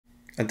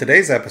In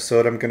today's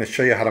episode, I'm going to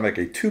show you how to make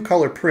a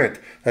two-color print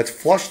that's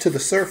flush to the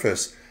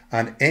surface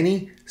on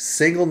any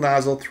single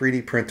nozzle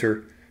 3D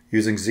printer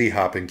using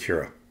Z-Hop in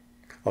Cura.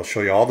 I'll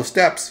show you all the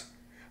steps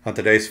on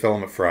today's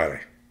Filament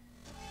Friday.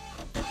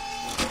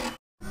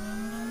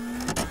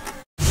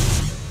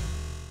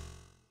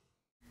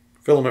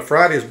 Filament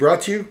Friday is brought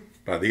to you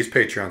by these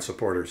Patreon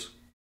supporters.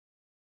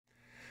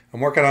 I'm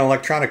working on an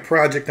electronic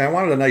project and I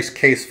wanted a nice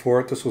case for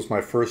it. This was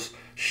my first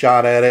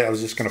shot at it. I was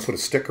just going to put a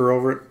sticker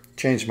over it.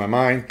 Changed my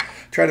mind.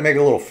 Tried to make it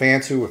a little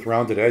fancy with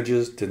rounded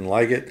edges. Didn't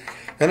like it.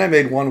 Then I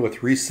made one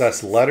with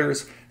recessed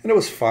letters and it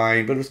was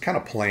fine, but it was kind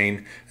of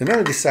plain. And then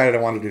I decided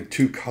I wanted to do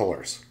two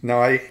colors.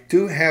 Now I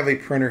do have a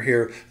printer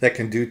here that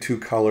can do two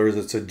colors.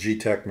 It's a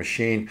G-Tech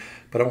machine,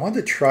 but I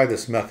wanted to try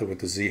this method with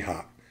the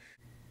Z-Hop.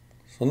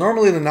 So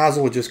normally the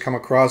nozzle would just come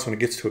across when it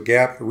gets to a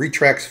gap, it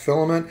retracts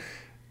filament,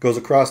 goes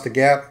across the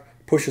gap,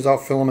 pushes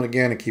out filament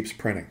again and keeps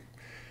printing.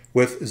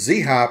 With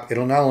Z-Hop,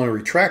 it'll not only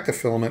retract the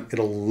filament,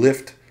 it'll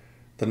lift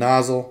the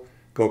nozzle,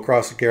 go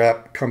across the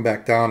gap, come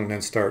back down, and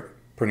then start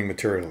printing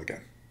material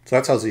again. So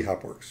that's how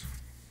Z-Hop works.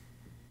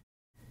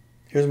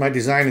 Here's my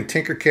design in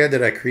Tinkercad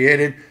that I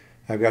created.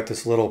 I've got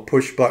this little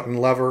push button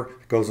lever.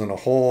 It goes in a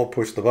hole,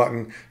 push the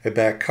button, a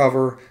back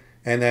cover,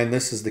 and then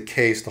this is the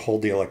case to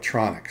hold the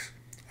electronics.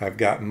 I've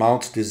got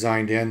mounts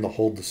designed in to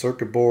hold the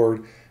circuit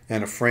board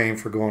and a frame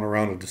for going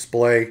around a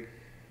display.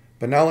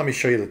 But now let me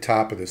show you the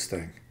top of this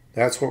thing.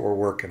 That's what we're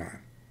working on.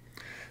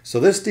 So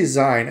this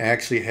design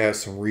actually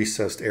has some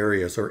recessed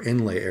areas or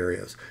inlay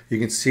areas. You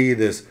can see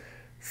this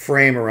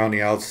frame around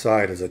the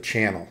outside as a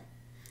channel.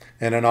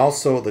 And then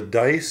also the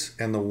dice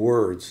and the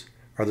words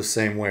are the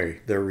same way.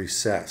 They're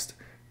recessed,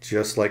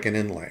 just like an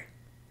inlay.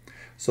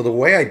 So the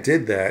way I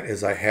did that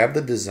is I have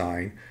the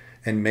design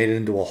and made it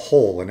into a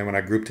hole. And then when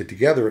I grouped it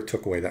together, it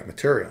took away that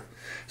material.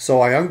 So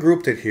I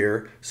ungrouped it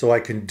here so I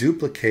can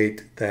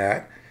duplicate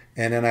that.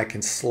 And then I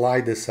can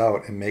slide this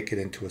out and make it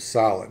into a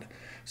solid.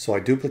 So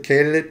I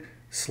duplicated it,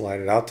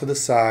 slide it out to the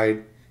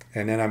side,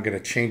 and then I'm going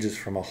to change this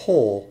from a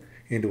hole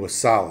into a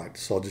solid.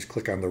 So I'll just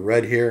click on the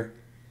red here,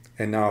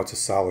 and now it's a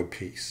solid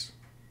piece.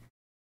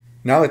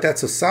 Now that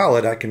that's a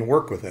solid, I can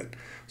work with it.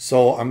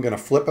 So I'm going to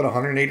flip it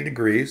 180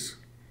 degrees,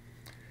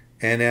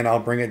 and then I'll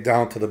bring it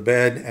down to the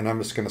bed, and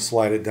I'm just going to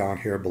slide it down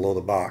here below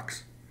the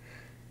box.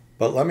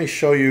 But let me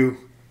show you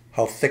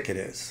how thick it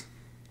is.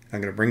 I'm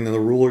going to bring the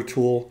ruler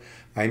tool.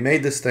 I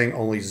made this thing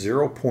only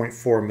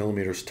 0.4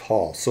 millimeters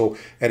tall. So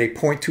at a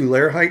 0.2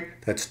 layer height,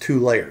 that's 2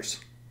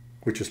 layers,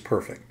 which is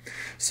perfect.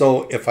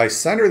 So if I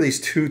center these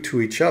two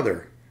to each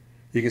other,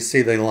 you can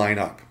see they line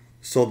up.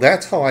 So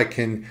that's how I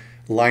can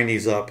line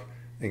these up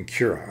in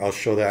Cura. I'll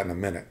show that in a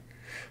minute.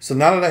 So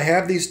now that I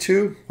have these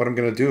two, what I'm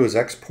going to do is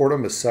export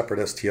them as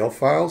separate STL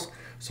files.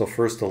 So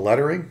first the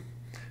lettering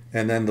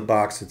and then the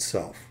box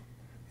itself.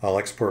 I'll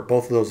export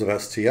both of those of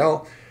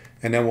STL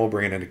and then we'll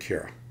bring it into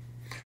Cura.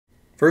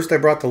 First I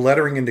brought the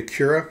lettering into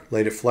Cura,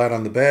 laid it flat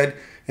on the bed,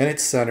 and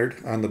it's centered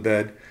on the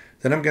bed.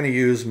 Then I'm going to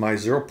use my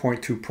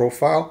 0.2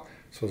 profile,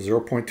 so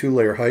 0.2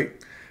 layer height,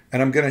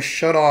 and I'm going to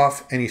shut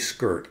off any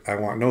skirt. I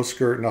want no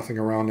skirt, nothing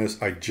around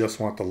this. I just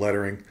want the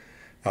lettering.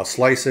 I'll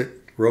slice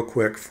it real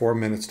quick, 4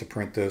 minutes to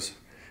print this,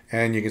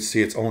 and you can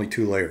see it's only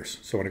 2 layers.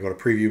 So when I go to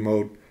preview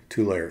mode,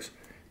 2 layers.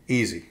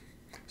 Easy.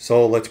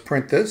 So let's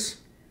print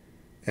this,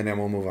 and then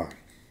we'll move on.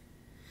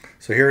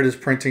 So here it is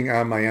printing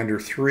on my Ender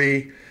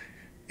 3.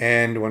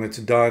 And when it's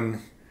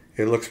done,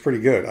 it looks pretty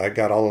good. I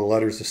got all the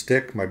letters to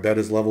stick. My bed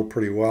is leveled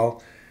pretty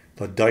well.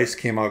 The dice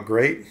came out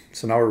great.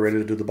 So now we're ready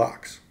to do the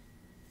box.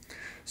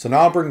 So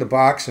now I'll bring the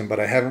box in,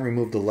 but I haven't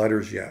removed the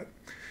letters yet.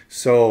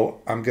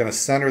 So I'm going to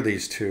center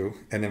these two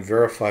and then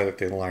verify that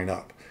they line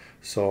up.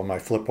 So my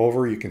flip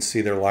over, you can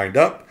see they're lined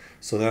up.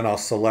 So then I'll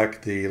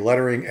select the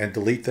lettering and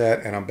delete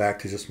that. And I'm back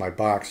to just my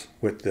box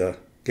with the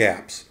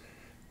gaps,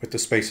 with the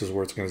spaces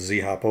where it's going to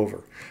Z-hop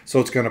over. So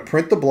it's going to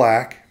print the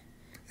black.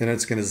 And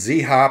it's going to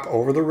Z-hop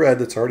over the red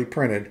that's already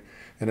printed,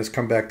 and it's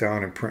come back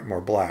down and print more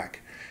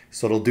black.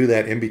 So it'll do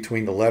that in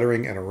between the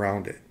lettering and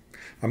around it.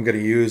 I'm going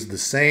to use the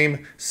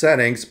same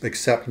settings,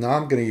 except now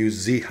I'm going to use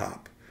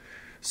Z-hop.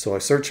 So I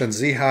search on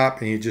Z-hop,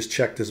 and you just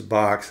check this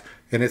box,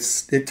 and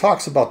it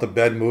talks about the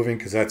bed moving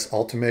because that's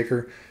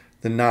Ultimaker.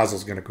 The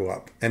nozzle's going to go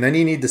up. And then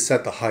you need to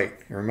set the height.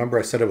 And remember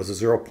I said it was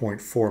a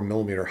 0.4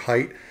 millimeter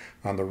height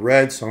on the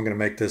red, so I'm going to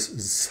make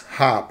this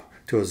hop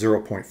to a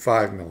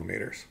 0.5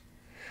 millimeters.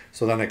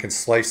 So then I can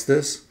slice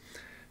this,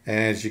 and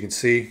as you can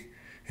see,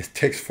 it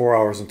takes 4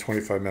 hours and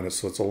 25 minutes,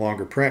 so it's a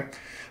longer print.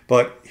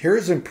 But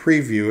here's in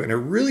preview, and it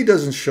really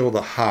doesn't show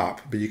the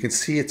hop, but you can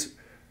see it's,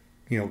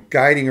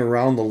 guiding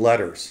around the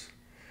letters.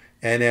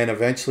 And then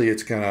eventually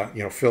it's gonna,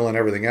 fill in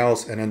everything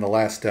else, and then the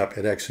last step,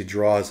 it actually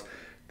draws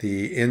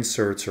the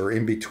inserts or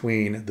in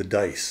between the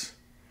dice.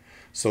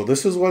 So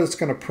this is what it's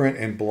gonna print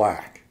in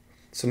black.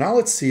 So now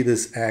let's see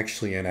this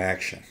actually in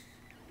action.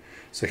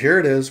 So here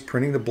it is,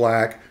 printing the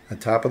black on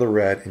top of the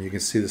red, and you can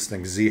see this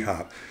thing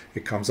Z-hop.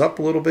 It comes up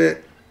a little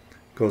bit,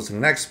 goes to the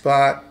next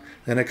spot,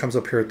 then it comes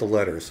up here at the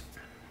letters.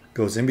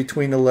 Goes in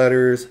between the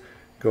letters,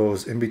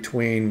 goes in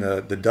between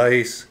the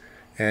dice,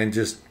 and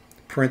just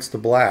prints the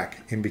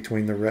black in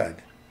between the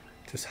red.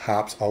 just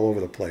hops all over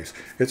the place.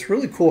 It's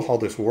really cool how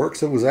this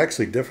works. It was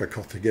actually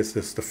difficult to get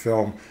this to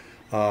film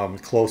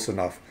close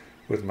enough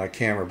with my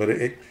camera, but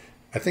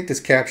I think this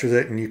captures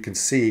it, and you can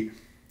see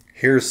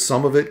here's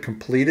some of it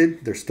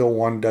completed. There's still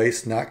one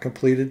dice not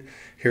completed.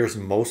 Here's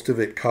most of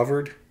it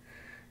covered.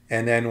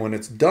 And then when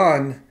it's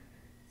done,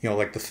 you know,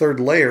 like the third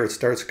layer, it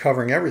starts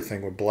covering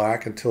everything with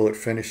black until it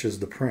finishes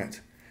the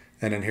print.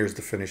 And then here's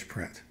the finished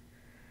print.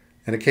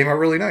 And it came out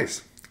really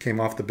nice. It came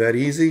off the bed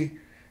easy,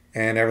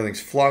 and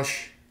everything's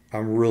flush.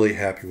 I'm really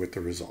happy with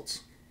the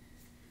results.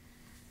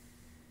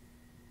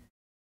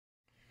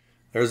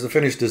 There's the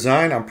finished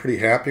design. I'm pretty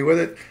happy with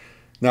it.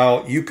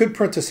 Now, you could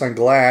print this on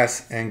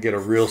glass and get a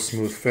real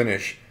smooth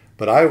finish,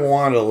 but I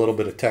wanted a little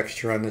bit of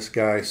texture on this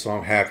guy, so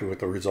I'm happy with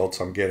the results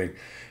I'm getting.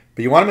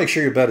 But you want to make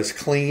sure your bed is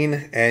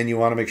clean, and you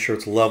want to make sure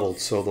it's leveled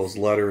so those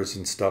letters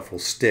and stuff will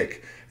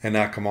stick and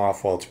not come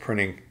off while it's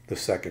printing the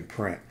second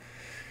print.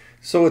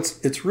 So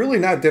it's really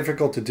not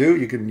difficult to do.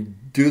 You can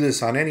do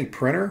this on any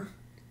printer.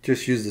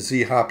 Just use the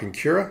Z-hopping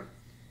Cura,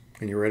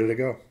 and you're ready to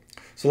go.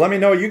 So let me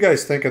know what you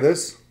guys think of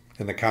this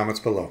in the comments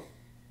below.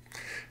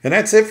 And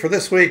that's it for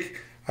this week.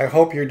 I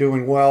hope you're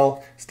doing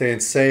well,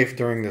 staying safe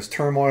during this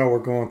turmoil we're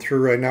going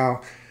through right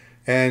now.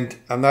 And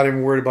I'm not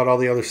even worried about all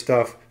the other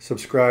stuff.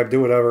 Subscribe, do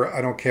whatever,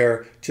 I don't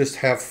care. Just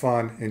have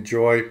fun,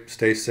 enjoy,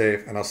 stay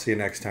safe, and I'll see you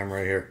next time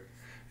right here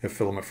at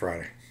Filament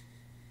Friday.